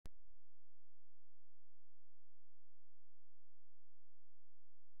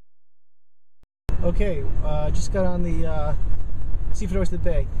Okay, just got on the Seaford Oyster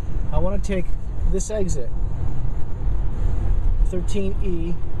Bay. I want to take this exit,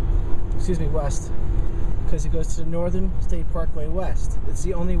 13E, west, because it goes to the Northern State Parkway west. It's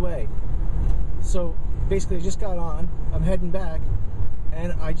the only way. So basically, I just got on, I'm heading back,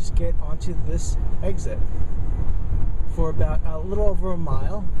 and I just get onto this exit for about a little over a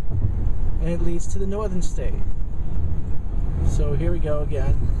mile, and it leads to the Northern State. So here we go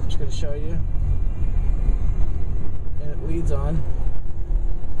again. I'm just going to show you. And it leads on.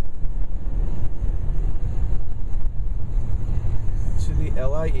 To the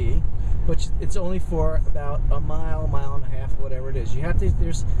LIE, which it's only for about a mile, mile and a half, whatever it is. You have to,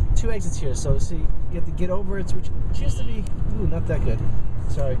 there's two exits here, so see, you have to get over it, which used to be, ooh, not that good.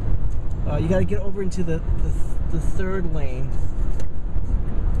 Sorry. You got to get over into the third lane.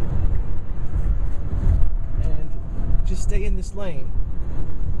 And just stay in this lane.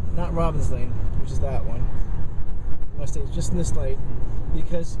 Not Robbins Lane, which is that one. I stay just in this lane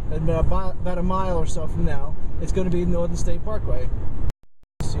because about a mile or so from now, it's going to be Northern State Parkway.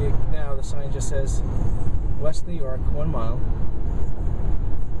 See now the sign just says West New York, 1 mile.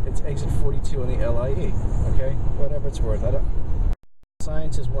 It's exit 42 on the LIE. Okay, whatever it's worth. I don't.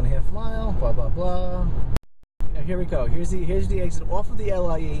 Sign says 1/2 mile. Blah blah blah. Now here we go. Here's the exit off of the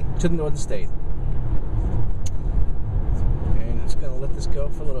LIE to the Northern State. And it's going to let this go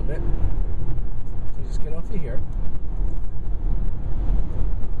for a little bit. So just get off of here.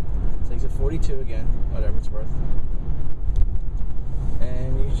 It's exit 42 again. Whatever it's worth.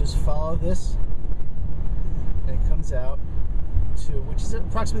 And you just follow this, and it comes out to, which is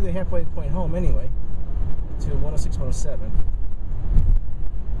approximately the halfway point home anyway, to 106, 107.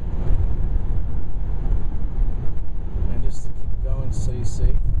 And just to keep going so you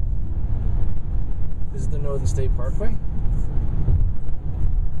see, this is the Northern State Parkway.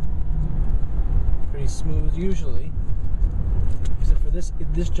 Pretty smooth usually, except for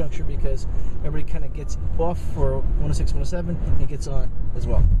this juncture, because everybody kind of gets off for 106, 107 and gets on as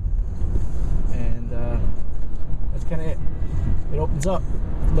well. And that's kind of it. It opens up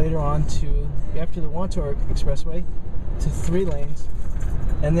later on to, after the Wantor Expressway, to 3 lanes,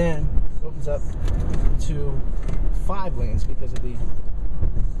 and then it opens up to 5 lanes because of the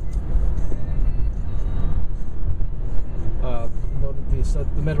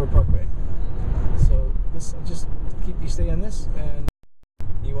Meadowbrook Parkway. So this, just keep, you stay on this, and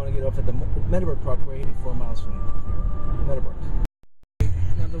you want to get off at the Meadowbrook Parkway, 4 miles from here, Meadowbrook.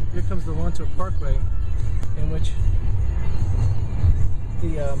 Now here comes the Wantor Parkway, in which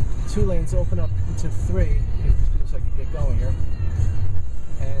the 2 lanes open up into 3, so I can get going here,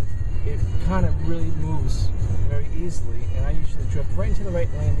 and it kind of really moves very easily, and I usually drift right into the right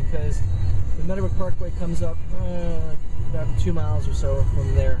lane because the Meadowbrook Parkway comes up about 2 miles or so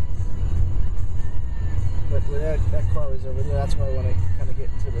from there. But where that car is over there, that's where I want to kind of get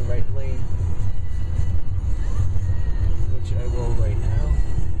into the right lane, which I will right now.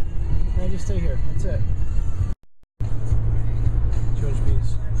 And I just stay here. That's it. George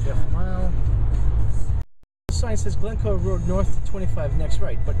Beach, half a mile. The sign says Glen Cove Road north to 25 next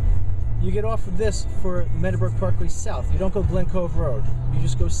right, but you get off of this for Meadowbrook Parkway south. You don't go Glen Cove Road. You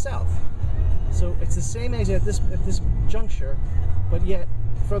just go south. So it's the same exit at this juncture, but yet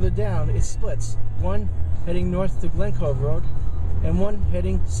further down it splits. One heading north to Glen Cove Road, and one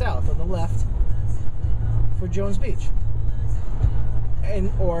heading south on the left for Jones Beach,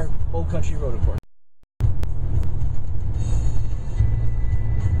 and or Old Country Road, of course.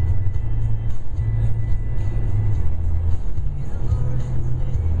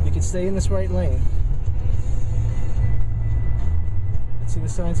 You can stay in this right lane. See the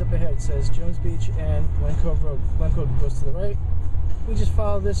signs up ahead. It says Jones Beach and Glen Cove Road. Glen Cove goes to the right. We just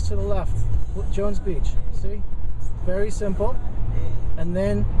follow this to the left. Jones Beach. See? Very simple. And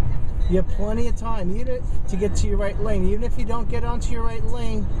then you have plenty of time to get to your right lane. Even if you don't get onto your right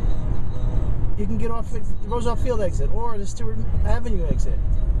lane, you can get off the Roosevelt Field exit or the Stewart Avenue exit.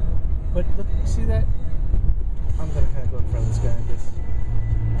 But look, see that? I'm going to kind of go in front of this guy, I guess.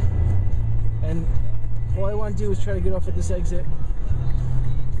 And all I want to do is try to get off at this exit.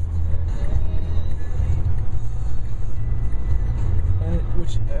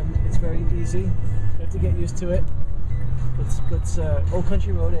 Which it's very easy. You have to get used to it. It's Old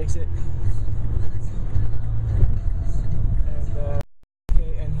Country Road exit, and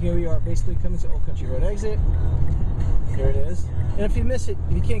okay, and here we are, basically coming to Old Country Road exit. Here it is. And if you miss it,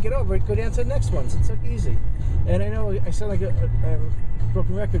 if you can't get over it, go down to the next one. So it's so easy. And I know I sound like a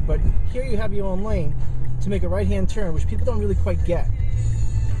broken record, but here you have your own lane to make a right-hand turn, which people don't really quite get.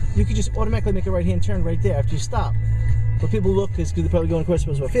 You could just automatically make a right-hand turn right there after you stop. But people look because they're probably going across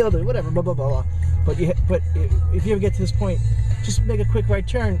a field or whatever, blah blah blah blah. But if you ever get to this point, just make a quick right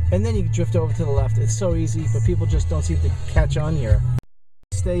turn and then you can drift over to the left. It's so easy, but people just don't seem to catch on here.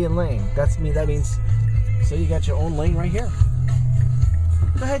 Stay in lane. That means so you got your own lane right here.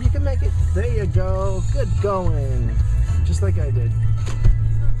 Go ahead, you can make it. There you go. Good going. Just like I did.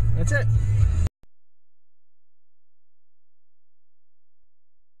 That's it.